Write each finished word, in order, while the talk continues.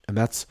And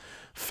that's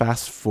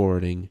fast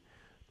forwarding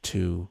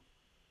to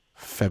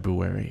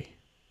February.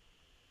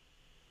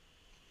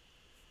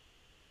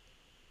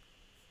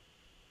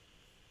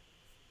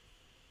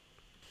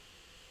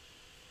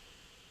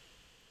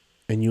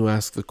 And you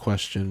ask the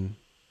question,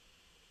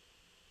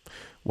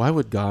 why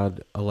would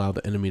God allow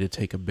the enemy to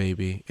take a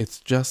baby?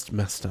 It's just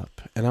messed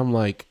up. And I'm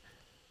like,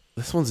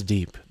 this one's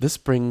deep. This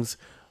brings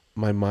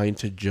my mind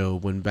to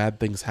Job. When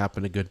bad things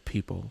happen to good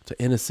people, to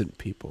innocent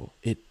people,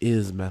 it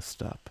is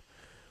messed up.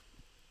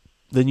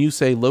 Then you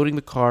say loading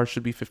the car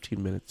should be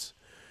 15 minutes.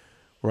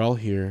 We're all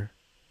here.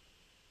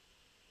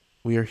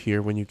 We are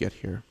here when you get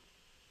here.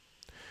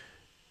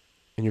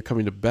 And you're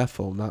coming to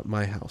Bethel, not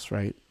my house,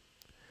 right?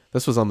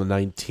 This was on the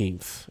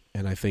 19th,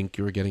 and I think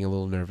you were getting a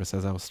little nervous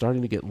as I was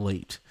starting to get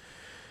late.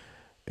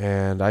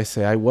 And I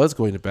say I was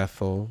going to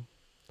Bethel.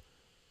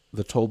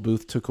 The toll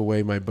booth took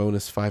away my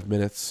bonus 5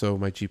 minutes, so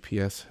my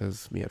GPS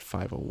has me at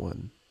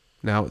 5:01.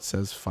 Now it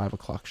says 5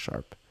 o'clock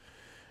sharp.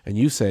 And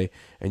you say,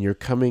 and you're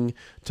coming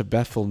to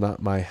Bethel,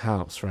 not my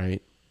house,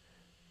 right?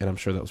 And I'm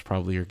sure that was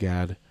probably your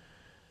Gad.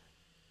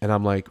 And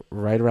I'm like,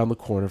 right around the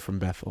corner from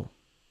Bethel.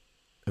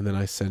 And then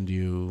I send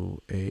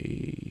you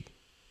a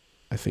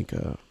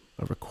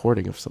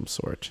recording of some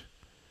sort.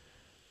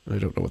 And I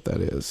don't know what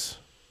that is.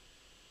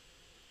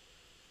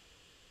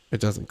 It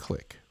doesn't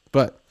click.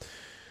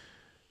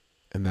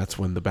 And that's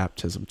when the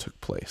baptism took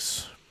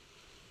place.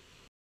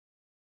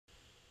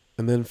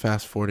 And then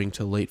fast forwarding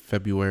to late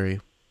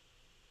February.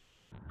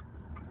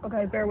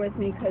 Okay, bear with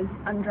me because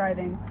I'm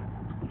driving.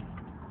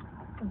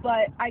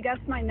 But I guess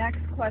my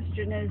next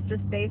question is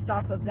just based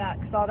off of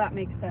that, because all that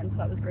makes sense.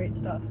 That was great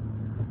stuff.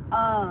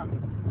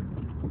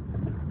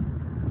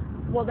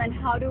 Well, then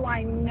how do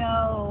I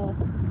know?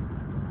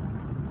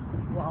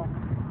 Well,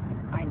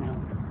 I know.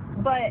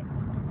 But,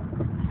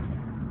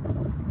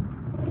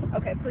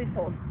 okay, please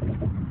hold.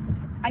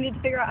 I need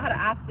to figure out how to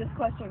ask this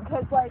question,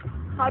 because, like,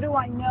 how do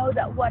I know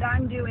that what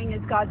I'm doing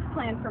is God's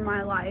plan for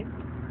my life?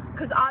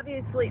 Because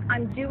obviously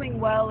I'm doing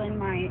well in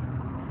my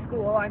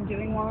school, I'm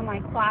doing well in my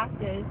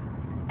classes,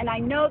 and I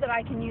know that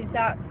I can use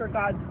that for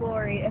God's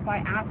glory if I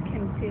ask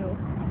Him to.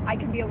 I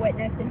can be a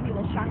witness and He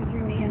will shine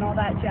through me and all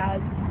that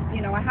jazz.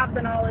 You know, I have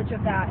the knowledge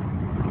of that.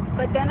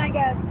 But then I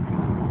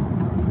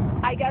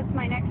guess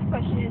my next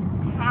question is,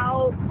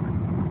 how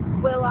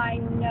will I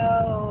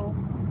know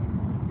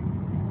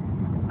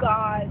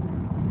God's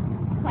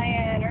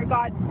plan or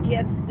God's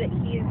gifts that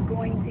He is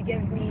going to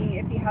give me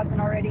if He hasn't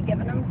already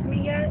given them to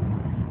me yet?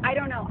 I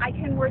don't know. I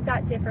can word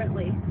that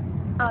differently.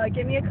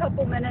 Give me a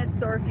couple minutes,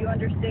 or if you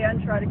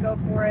understand, try to go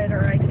for it,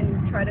 or I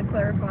can try to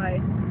clarify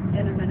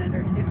in a minute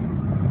or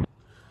two.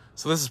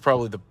 So this is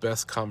probably the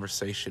best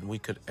conversation we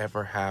could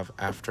ever have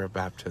after a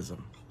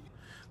baptism.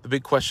 The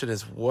big question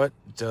is, what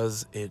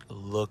does it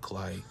look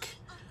like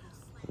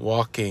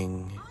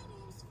walking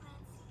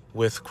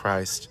with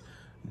Christ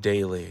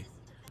daily?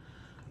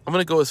 I'm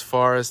going to go as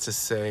far as to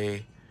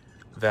say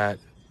that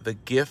the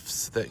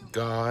gifts that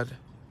God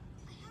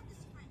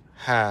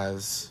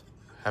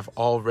have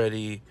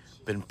already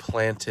been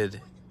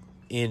planted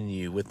in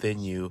you, within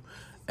you,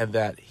 and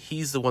that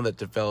He's the one that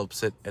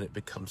develops it and it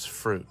becomes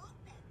fruit.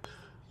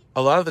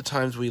 A lot of the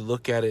times we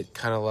look at it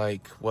kind of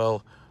like,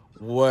 well,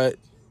 what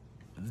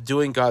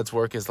doing God's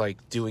work is like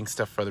doing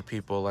stuff for other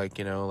people, like,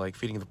 you know, like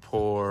feeding the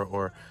poor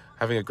or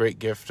having a great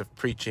gift of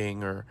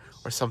preaching or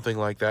something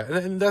like that.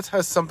 And that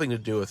has something to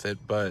do with it.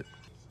 But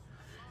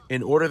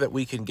in order that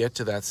we can get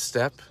to that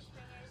step,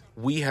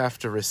 we have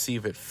to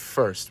receive it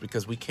first,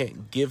 because we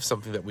can't give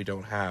something that we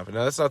don't have. And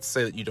now that's not to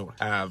say that you don't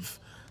have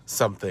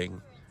something.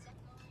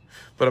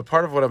 But a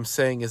part of what I'm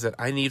saying is that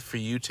I need for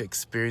you to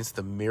experience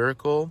the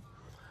miracle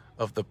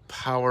of the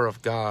power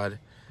of God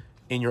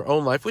in your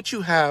own life, which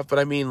you have, but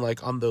I mean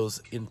like on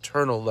those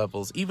internal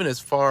levels, even as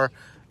far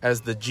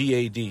as the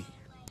GAD.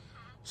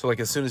 So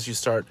like as soon as you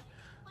start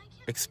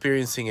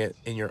experiencing it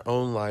in your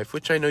own life,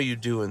 which I know you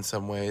do in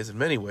some ways, in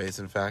many ways,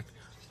 in fact,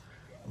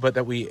 but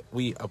that we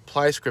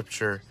apply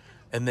scripture,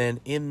 and then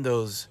in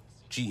those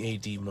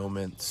GAD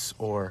moments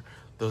or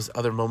those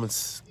other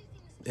moments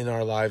in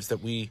our lives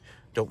that we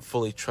don't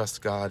fully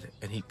trust God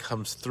and He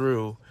comes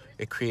through,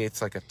 it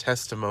creates like a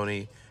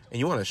testimony, and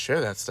you want to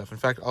share that stuff. In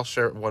fact, I'll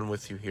share one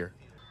with you here.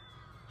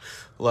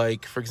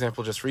 Like, for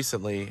example, just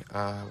recently,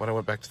 when I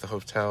went back to the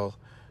hotel,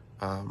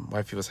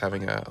 wifey was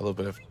having a little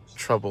bit of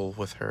trouble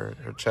with her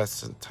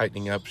chest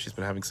tightening up. She's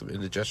been having some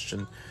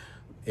indigestion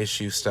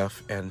issue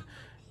stuff, and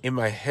in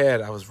my head,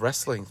 I was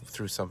wrestling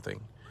through something.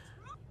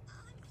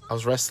 I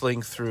was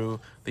wrestling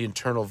through the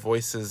internal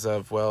voices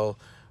of, well,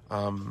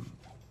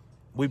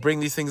 we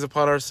bring these things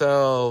upon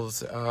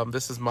ourselves.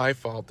 This is my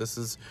fault. This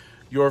is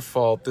your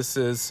fault. This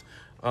is,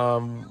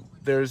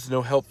 there's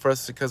no help for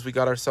us because we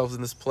got ourselves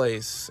in this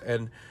place.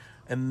 And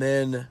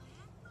then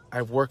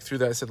I worked through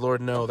that. I said,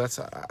 Lord, no, that's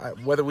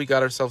whether we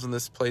got ourselves in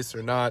this place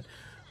or not,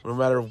 no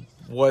matter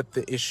what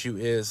the issue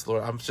is,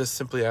 Lord, I'm just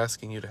simply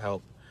asking you to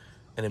help.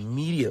 And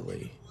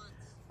immediately,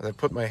 as I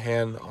put my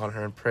hand on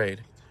her and prayed,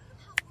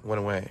 it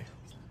went away.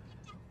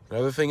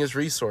 Another thing is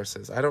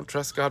resources. I don't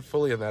trust God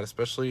fully in that,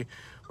 especially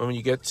when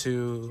you get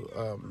to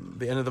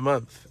the end of the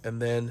month.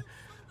 And then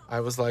I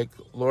was like,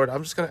 Lord,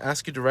 I'm just going to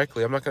ask you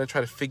directly. I'm not going to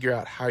try to figure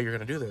out how you're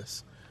going to do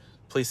this.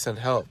 Please send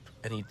help.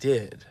 And he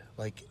did.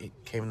 Like, it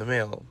came in the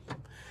mail.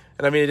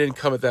 And I mean, it didn't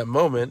come at that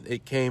moment.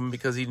 It came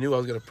because he knew I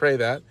was going to pray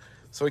that.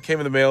 So it came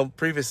in the mail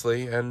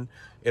previously, and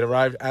it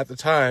arrived at the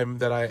time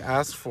that I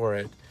asked for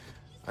it.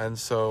 And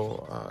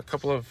so a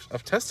couple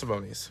of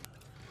testimonies.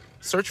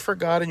 Search for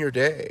God in your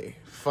day.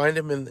 Find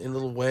him in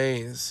little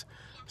ways.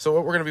 So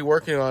what we're going to be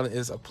working on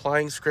is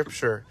applying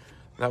scripture.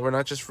 Now, we're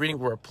not just reading,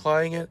 we're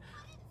applying it.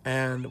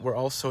 And we're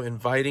also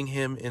inviting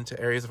him into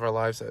areas of our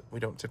lives that we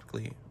don't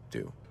typically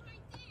do.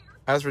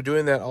 As we're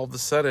doing that, all of a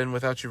sudden,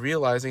 without you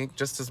realizing,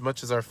 just as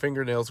much as our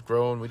fingernails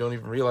grow and we don't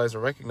even realize or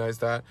recognize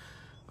that,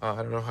 I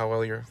don't know how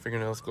well your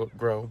fingernails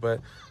grow, but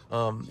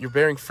you're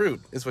bearing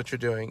fruit is what you're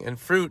doing. And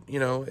fruit,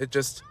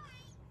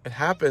 it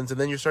happens. And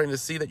then you're starting to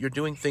see that you're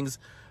doing things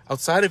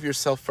outside of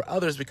yourself for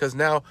others, because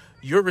now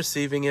you're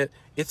receiving it.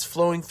 It's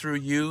flowing through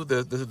you,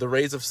 the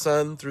rays of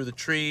sun through the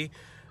tree.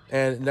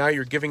 And now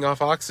you're giving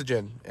off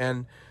oxygen,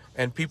 and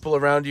people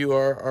around you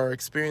are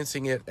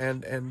experiencing it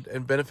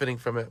and benefiting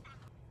from it.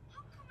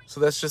 So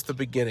that's just the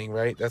beginning,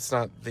 right? That's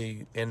not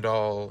the end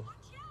all,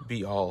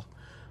 be all.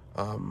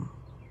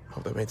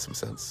 Hope that made some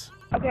sense.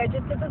 Okay, I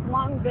just did this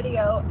long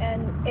video,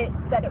 and it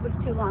said it was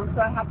too long,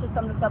 so I have to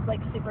sum this up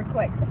like super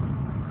quick.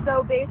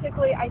 So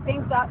basically, I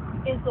think that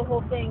is the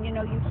whole thing.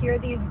 You hear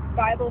these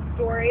Bible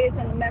stories,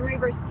 and the memory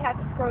verse kept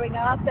growing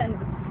up, and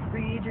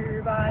read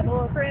your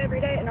Bible for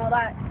every day, and all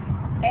that.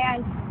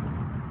 And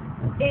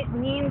it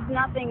means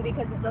nothing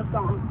because it's a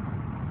song.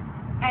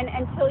 And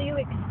until you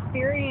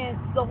experience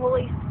the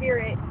Holy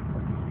Spirit,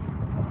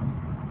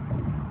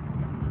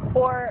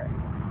 or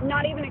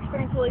not even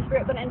experience the Holy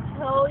Spirit, but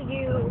until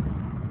you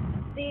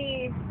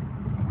see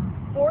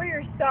for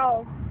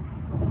yourself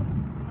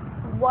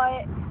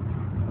what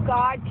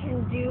God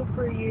can do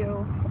for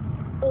you,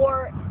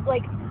 or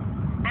like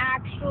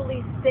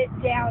actually sit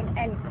down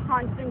and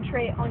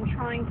concentrate on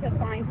trying to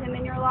find him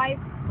in your life,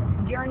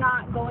 you're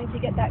not going to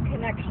get that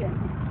connection.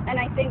 And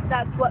I think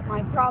that's what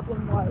my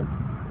problem was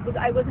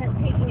I wasn't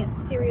taking it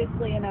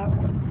seriously enough.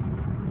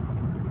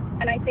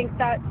 And I think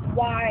that's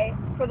why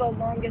for the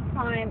longest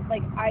time,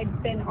 like,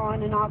 I'd been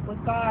on and off with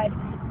God,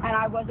 and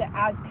I wasn't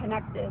as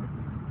connected,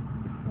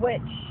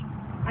 which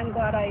I'm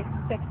glad I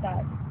fixed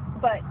that.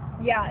 But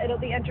yeah, it'll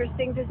be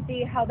interesting to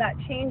see how that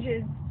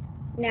changes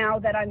now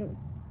that I'm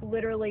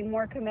literally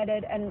more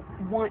committed and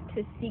want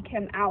to seek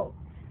him out.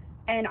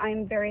 And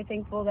I'm very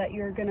thankful that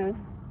you're gonna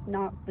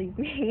not leave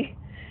me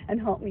and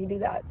help me do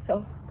that.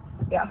 So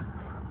yeah.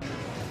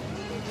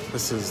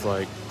 This is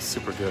like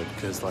super good,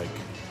 because like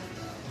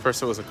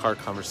first it was a car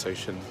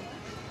conversation,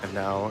 and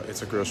now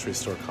it's a grocery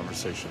store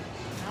conversation.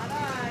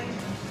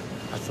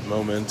 At the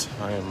moment,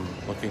 I am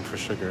looking for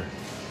sugar,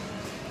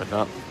 but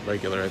not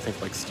regular. I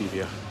think like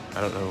stevia.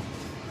 I don't know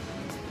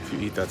if you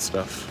eat that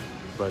stuff,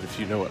 but if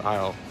you know what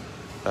aisle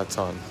that's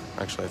on.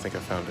 Actually, I think I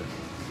found it.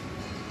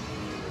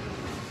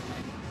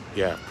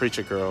 Yeah, preach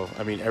it, girl.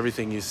 I mean,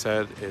 everything you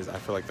said I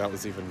feel like that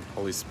was even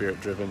Holy Spirit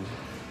driven.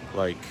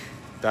 Like,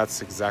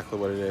 that's exactly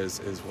what it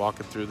is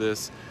walking through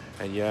this.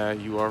 And yeah,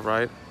 you are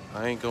right.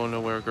 I ain't going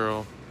nowhere,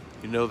 girl.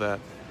 You know that.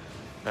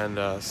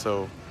 And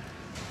so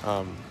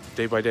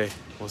day by day,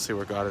 we'll see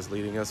where God is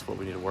leading us, what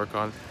we need to work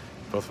on,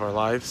 both of our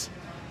lives,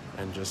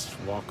 and just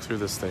walk through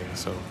this thing.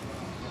 So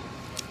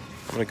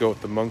I'm going to go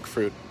with the monk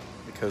fruit,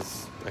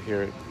 because I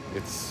hear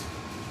it's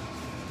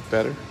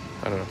better.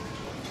 I don't know.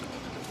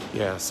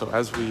 Yeah, so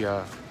as we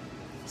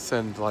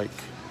send like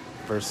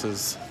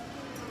verses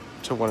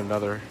to one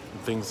another,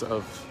 things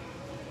of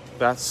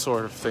that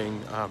sort of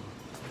thing,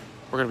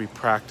 we're going to be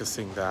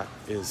practicing that,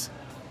 is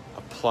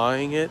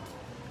applying it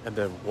and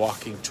then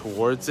walking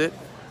towards it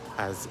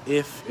as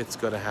if it's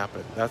going to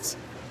happen. That's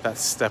that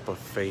step of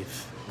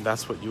faith. And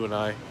that's what you and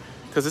I,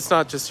 because it's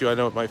not just you. I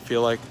know it might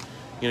feel like,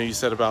 you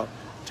said about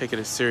taking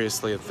it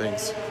seriously and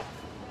things.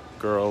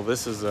 Girl,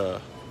 this is a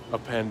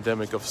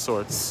pandemic of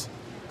sorts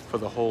for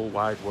the whole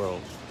wide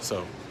world.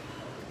 So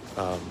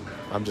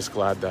I'm just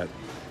glad that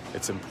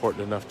it's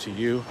important enough to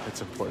you,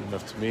 it's important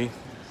enough to me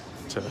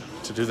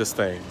to do this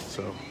thing.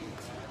 So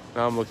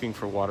now I'm looking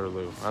for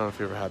Waterloo. I don't know if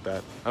you ever had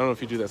that. I don't know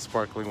if you do that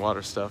sparkling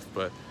water stuff,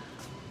 but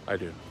I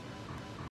do.